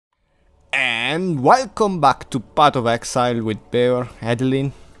And welcome back to Path of Exile with Bear,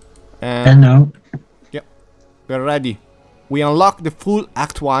 Adeline, and Hello. yep, we're ready. We unlocked the full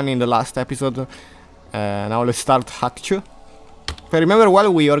Act 1 in the last episode, now let's start Act 2. If I remember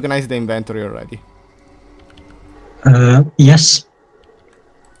well, we organized the inventory already. Yes.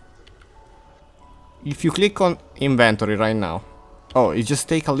 If you click on inventory right now, oh, it just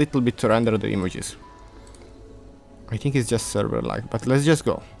takes a little bit to render the images. I think it's just server-like, but let's just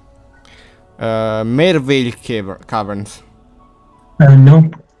go. Mervale Caverns. No.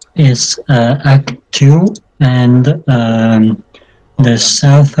 It's Act 2 and the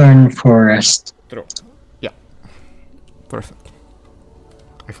Southern Forest. True. Yeah. Perfect.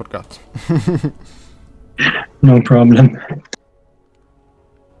 I forgot. No problem.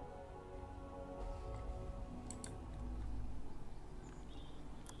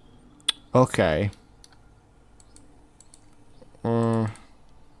 Okay.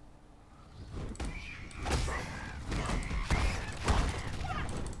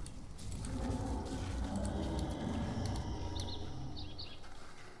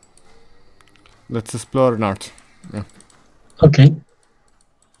 Let's explore north. Yeah. Okay.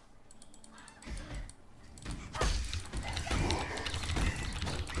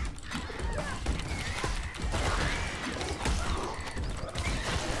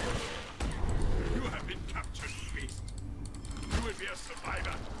 You have been captured, beast. You will be a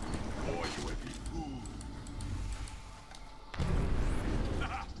survivor, or you will be food.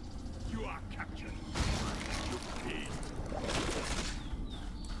 You are captured. You beast.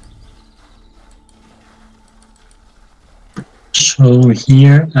 So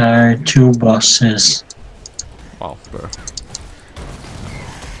here are two bosses. Wow.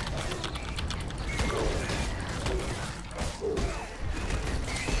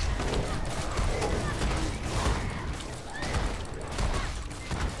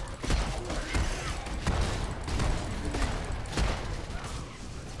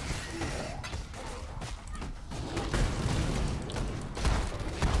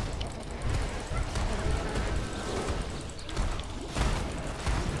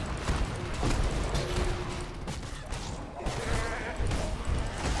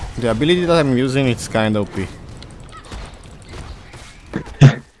 The ability that I'm using is kind of OP.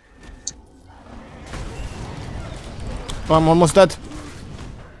 Oh, I'm almost dead.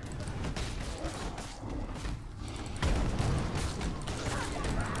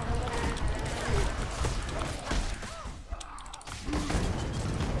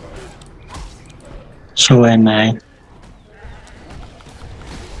 So am I.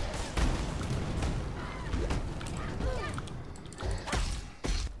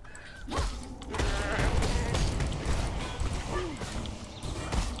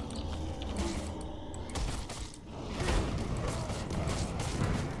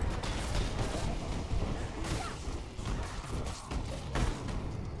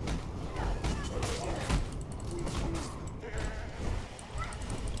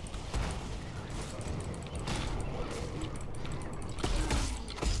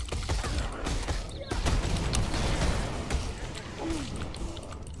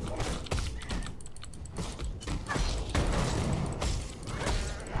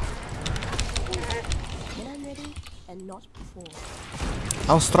 Not before.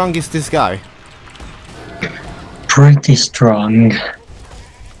 How strong is this guy? Pretty strong.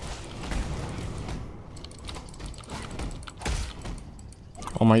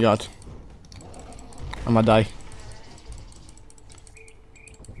 Oh my god. I'ma die.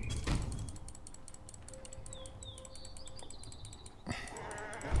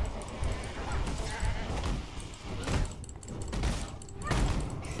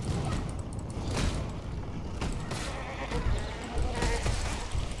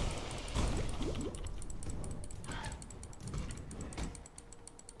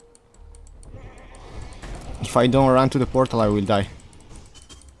 If I don't run to the portal, I will die.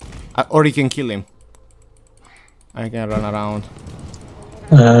 Or you can kill him. I can run around.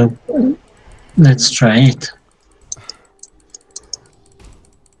 Let's try it.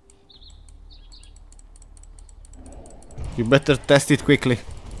 You better test it quickly.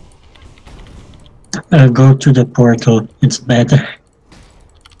 Go to the portal. It's better.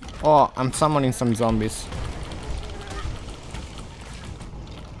 Oh, I'm summoning some zombies.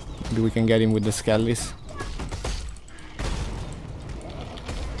 Maybe we can get him with the skellies.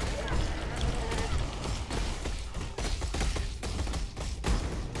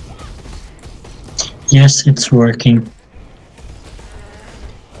 Yes, it's working.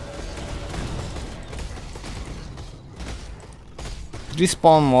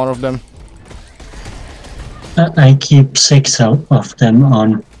 Respawn more of them. I keep 6 of them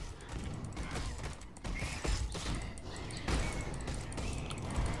on.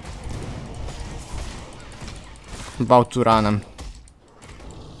 about to run.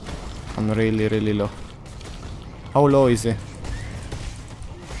 I'm really, really low. How low is he?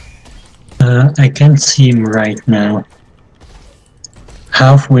 I can't see him right now.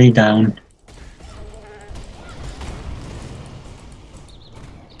 Halfway down.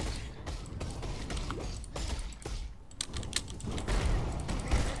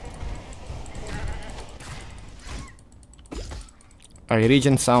 I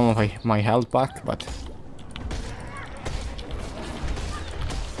regen some of my health back, but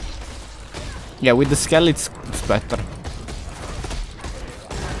yeah, with the skull it's better.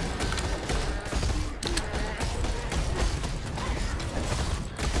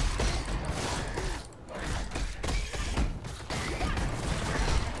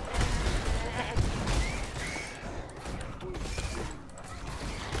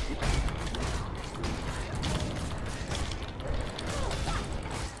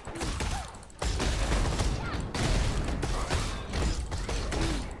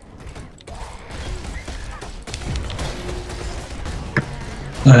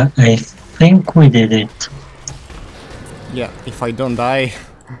 I think we did it. Yeah, if I don't die.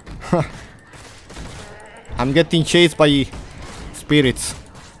 I'm getting chased by spirits.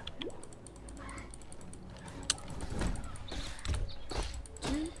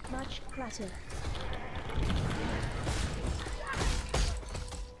 Too much clutter.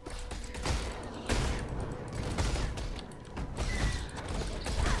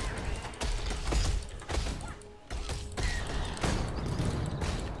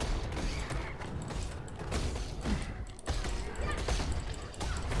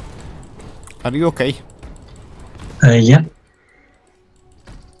 Are you okay? Yeah.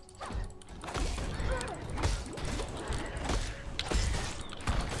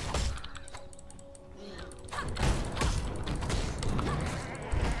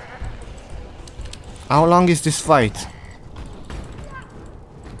 How long is this fight?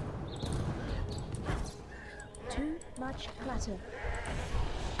 Too much clutter.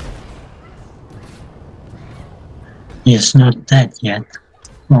 He's not dead yet.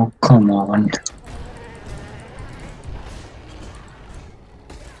 Oh, come on.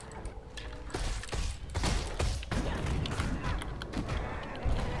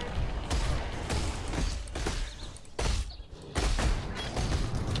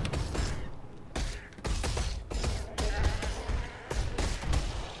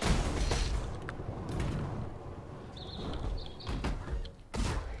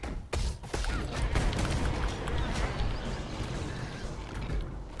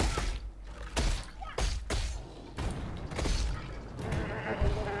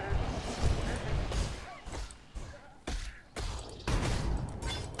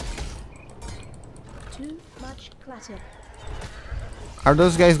 Too much clutter. Are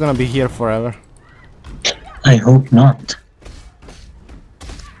those guys gonna be here forever? I hope not.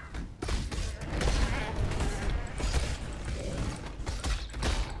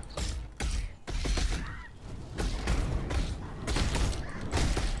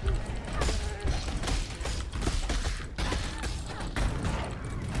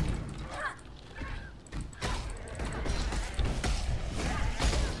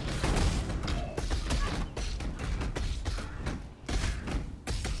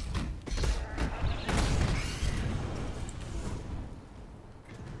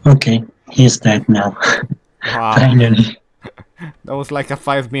 Okay, he's dead now. Wow. Finally. That was like a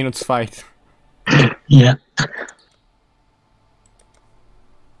 5 minutes fight. Yeah.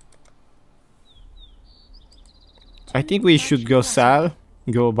 I think we should go sell,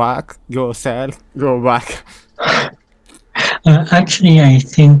 go back, go sell, go back. Actually, I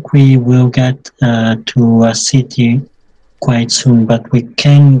think we will get to a city quite soon, but we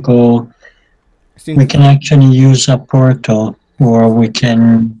can go. We can actually use a portal, or we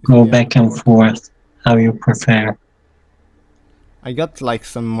can go Yeah. back and forth. How you prefer? I got like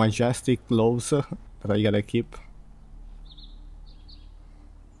some majestic gloves that I gotta keep.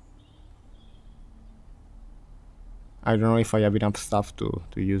 I don't know if I have enough stuff to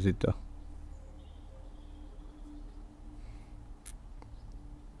use it though.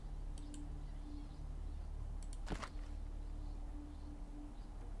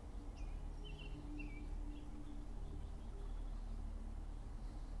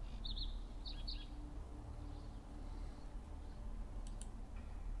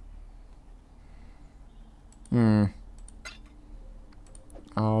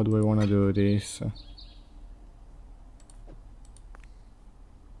 How do I wanna do this?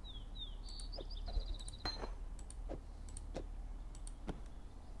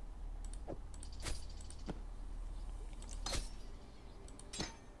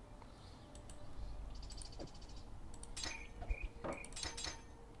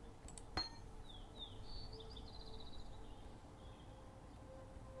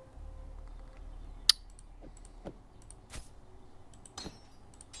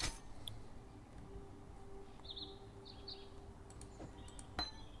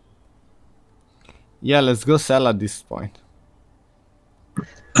 Yeah, let's go sell at this point.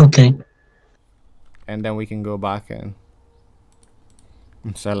 Okay. And then we can go back and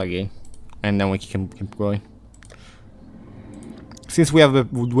sell again. And then we can keep going. Since we have a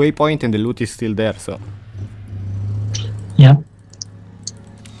waypoint and the loot is still there, so... Yeah.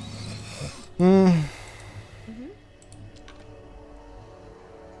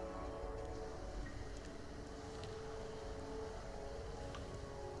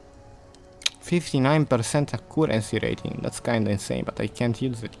 59% accuracy rating. That's kinda insane, but I can't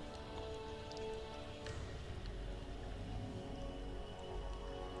use it.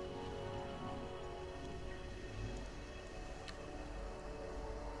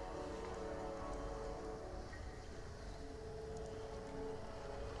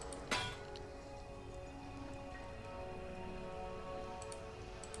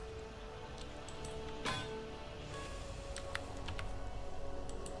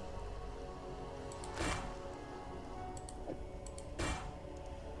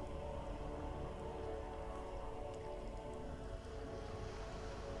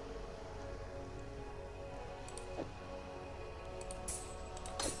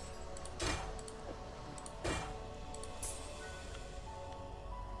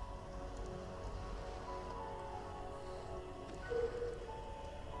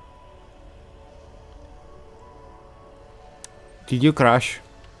 Did you crash?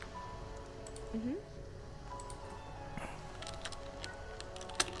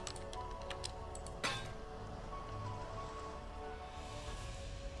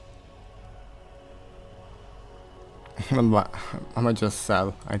 But I'ma just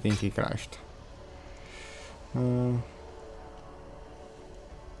sell. I think he crashed.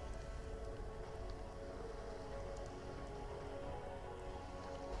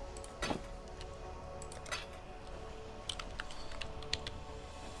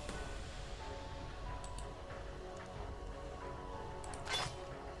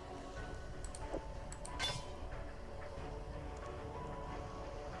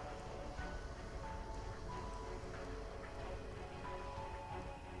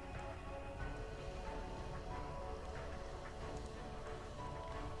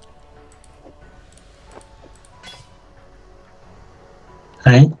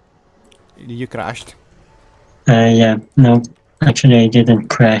 Hi. You crashed. Yeah. No. Actually, I didn't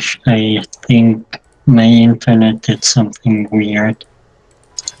crash. I think my internet did something weird.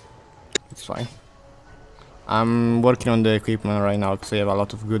 It's fine. I'm working on the equipment right now because I have a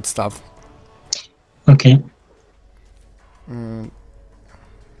lot of good stuff. Okay.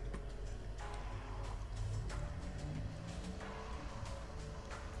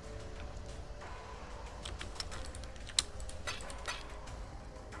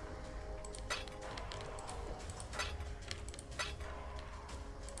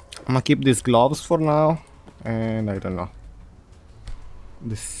 I'm gonna keep these gloves for now, and I don't know.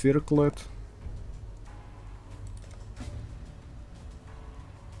 The circlet.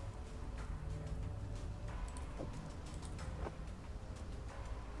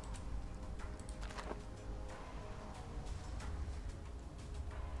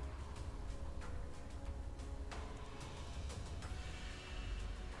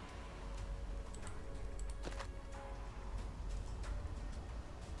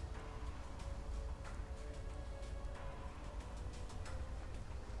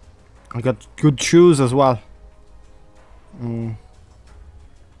 I got good shoes as well.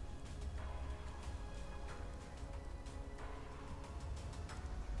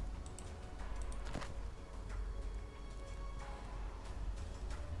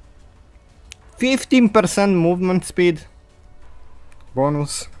 15% movement speed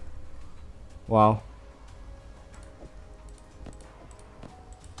bonus. Wow.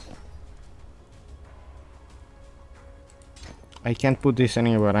 I can't put this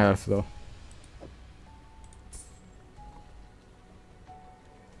anywhere else though.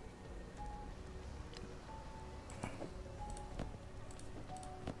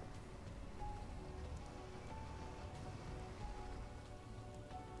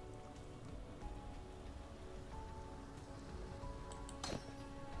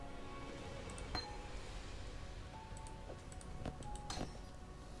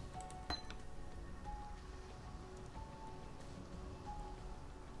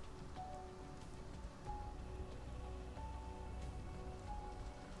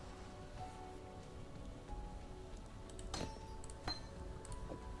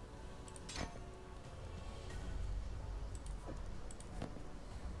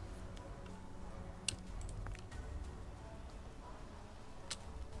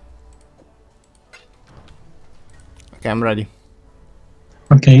 Okay, I'm ready.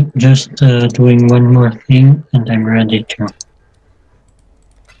 Okay, just doing one more thing and I'm ready to.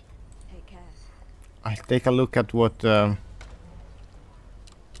 Take care. I'll take a look at what are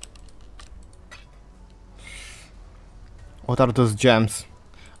those gems.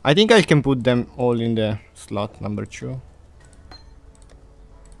 I think I can put them all in the slot number 2.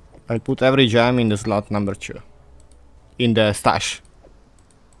 I'll put every gem in the slot number 2. In the stash.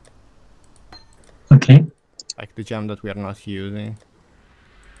 Okay. Like the gem that we are not using.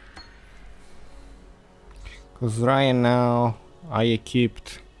 Because right now I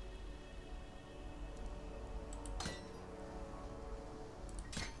equipped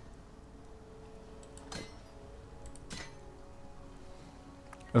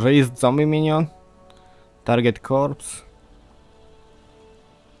raised zombie minion, target corpse,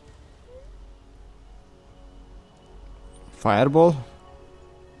 fireball,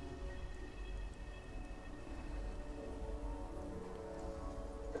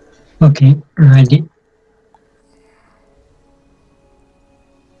 Okay, ready.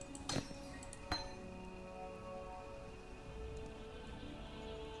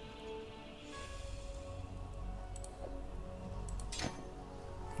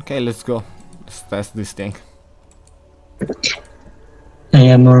 Okay, let's go. Let's test this thing. I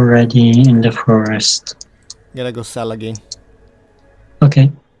am already in the forest. Gotta go sell again.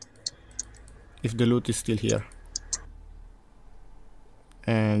 Okay. If the loot is still here.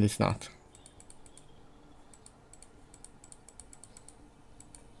 And it's not.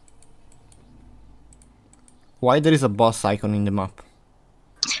 Why there is a boss icon in the map?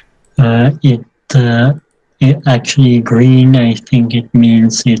 It actually green, I think it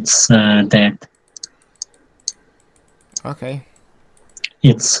means it's dead. Okay.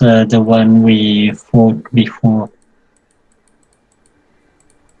 It's the one we fought before.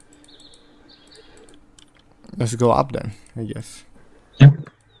 Let's go up then, I guess. Yep.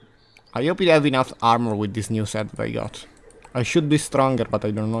 I hope I have enough armor with this new set that I got. I should be stronger, but I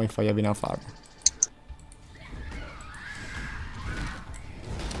don't know if I have enough armor.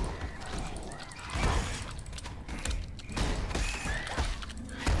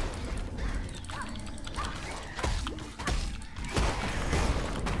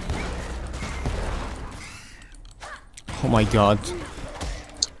 Oh my god.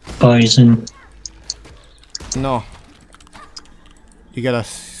 Poison. No. You gotta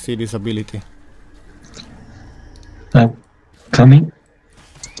see this ability. Coming?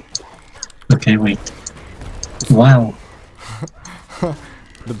 Okay, wait. Wow.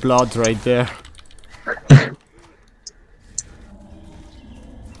 The blood right there.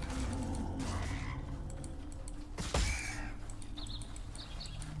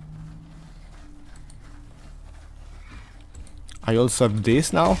 I also have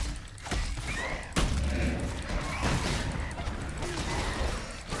this now.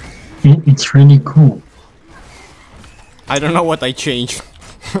 It's really cool. I don't know what I changed.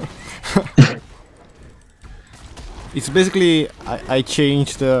 It's basically I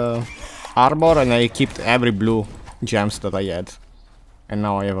changed the armor and I kept every blue gems that I had. And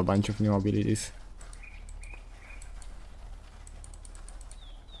now I have a bunch of new abilities.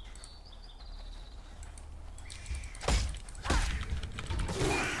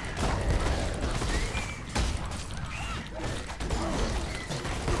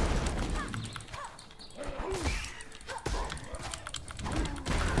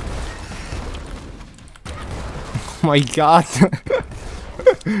 Oh my god.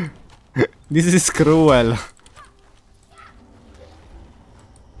 This is cruel.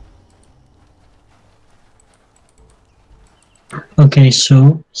 Okay,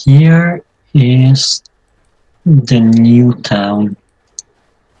 so here is the new town.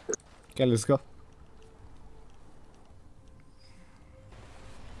 Okay, let's go.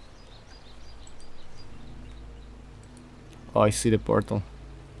 Oh, I see the portal.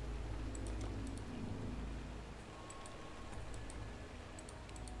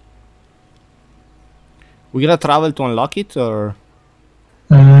 We gotta travel to unlock it, or?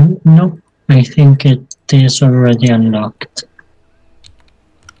 No, I think it is already unlocked.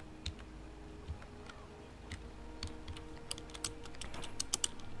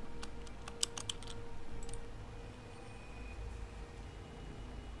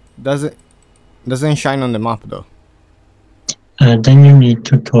 Doesn't shine on the map though. Then you need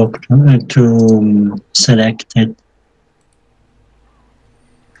to talk to select it.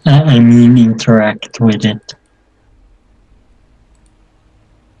 I mean interact with it.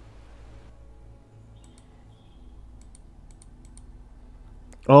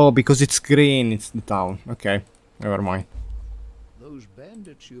 Oh, because it's green, it's the town. Okay, never mind. Those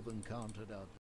bandits you've encountered out